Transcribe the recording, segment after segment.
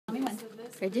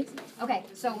Ready? Okay,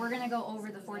 so we're going to go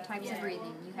over the 4 types of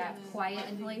breathing. You have quiet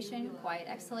inhalation, quiet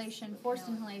exhalation, forced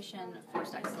inhalation,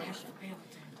 forced exhalation.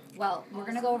 Well, we're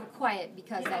going to go over quiet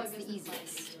because that's the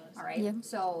easiest. All right? Yeah.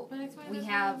 So we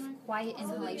have quiet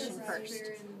inhalation first.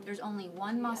 There's only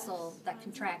one muscle that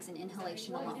contracts in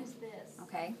inhalation alone.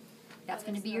 Okay? That's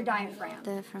going to be your diaphragm.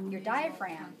 Your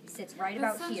diaphragm sits right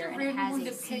about here, and it has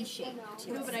a C shape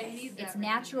to it. Its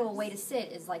natural way to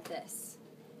sit is like this.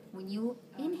 When you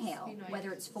inhale,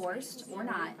 whether it's forced or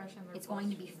not, it's going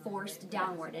to be forced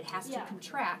downward. It has to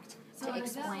contract to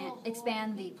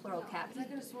expand the pleural cavity.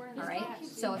 All right?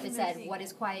 So if it said, what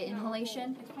is quiet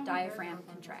inhalation? Diaphragm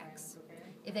contracts.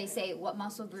 If they say, what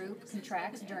muscle group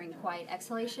contracts during quiet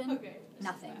exhalation?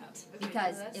 Nothing.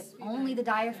 Because if only the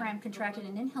diaphragm contracted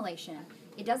in inhalation,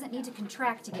 it doesn't need to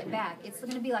contract to get back. It's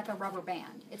going to be like a rubber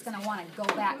band. It's going to want to go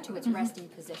back to its resting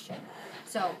position.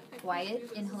 So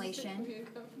quiet inhalation,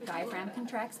 diaphragm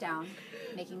contracts down,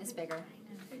 making this bigger.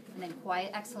 And then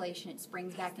quiet exhalation, it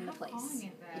springs back into place.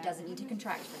 It doesn't need to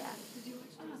contract for that.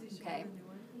 Okay?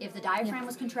 If the diaphragm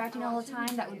was contracting all the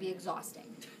time, that would be exhausting.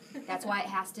 That's why it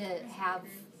has to have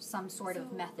some sort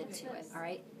of method to it, all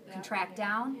right? Contract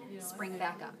down, spring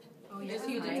back up.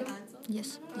 Right?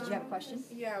 Yes. Did you have a question?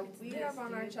 Yeah, we have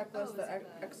on our checklist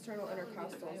that external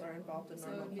intercostals are involved in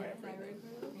normal quiet breathing.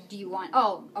 Do you want,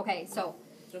 oh, okay, so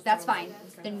that's fine.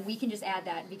 Then we can just add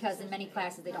that because in many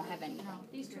classes they don't have anything.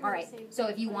 All right, so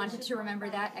if you wanted to remember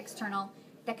that external,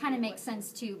 that kind of makes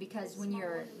sense too because when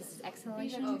you're, this is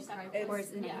exhalation or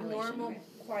is it inhalation? Normal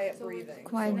quiet breathing.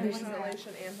 Quiet so breathing.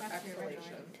 Inhalation and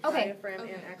exhalation. Okay. Diaphragm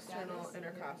and external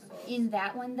intercostals. In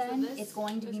that one then, it's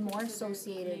going to be more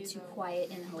associated to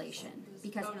quiet inhalation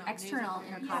because external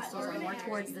intercostals are more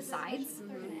towards the sides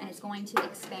and it's going to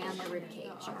expand the rib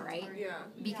cage, all right? Yeah.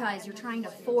 Because you're trying to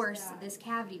force this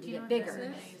cavity to get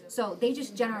bigger. So they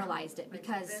just generalized it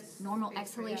because normal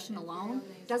exhalation alone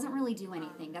doesn't really do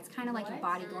anything. That's kind of like your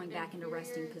body going back into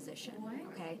resting position,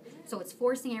 okay? So it's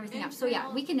forcing everything up. So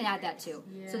yeah, we can add that too.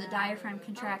 So the diaphragm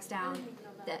contracts down,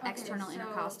 the external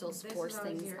intercostals force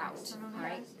things out, all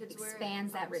right?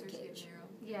 Expands that rib cage.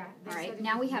 All right,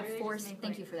 now we have forced,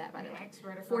 thank you for that, by the way.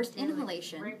 Forced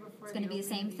inhalation is going to be the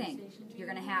same thing. You're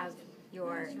going to have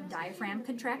your diaphragm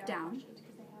contract down.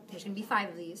 There's going to be 5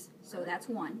 of these, so that's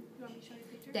 1.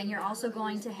 Then you're also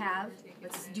going to have,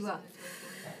 let's see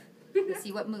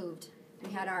what moved.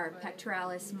 We had our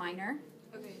pectoralis minor.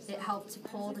 It helped to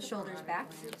pull the shoulders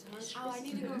back.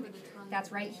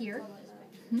 That's right here.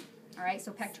 All right,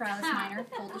 so pectoralis minor,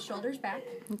 pull the shoulders back.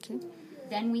 Okay.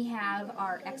 Then we have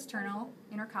our external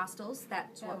intercostals.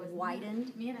 That's what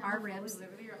widened our ribs.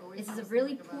 This is a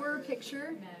really poor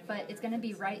picture, but it's going to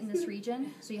be right in this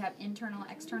region. So you have internal,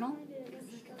 external.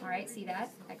 All right, see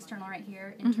that? External right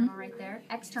here, internal right there.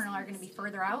 External are going to be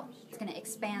further out. It's going to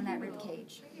expand that rib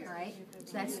cage. All right,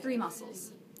 so that's 3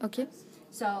 muscles. Okay.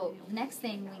 So the next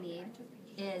thing we need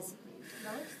is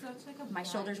my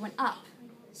shoulders went up.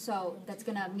 So that's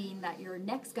going to mean that your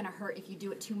neck's going to hurt if you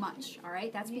do it too much, all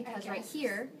right? That's because right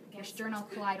here, your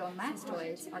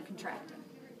sternocleidomastoids are contracting,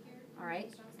 all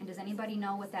right? And does anybody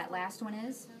know what that last one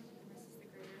is?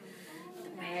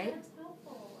 All right.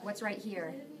 What's right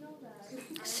here?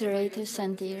 Serratus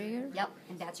anterior. Yep,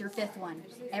 and that's your 5th one.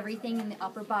 Everything in the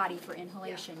upper body for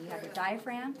inhalation. You have your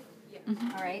diaphragm,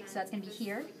 all right? So that's going to be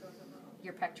here,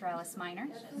 your pectoralis minor,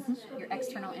 your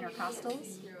external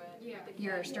intercostals,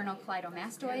 your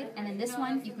sternocleidomastoid, and then this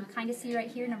one you can kind of see right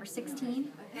here, number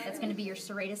 16. That's going to be your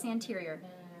serratus anterior.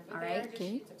 All right.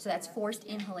 Okay. So that's forced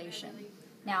inhalation.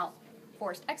 Now,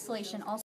 forced exhalation also.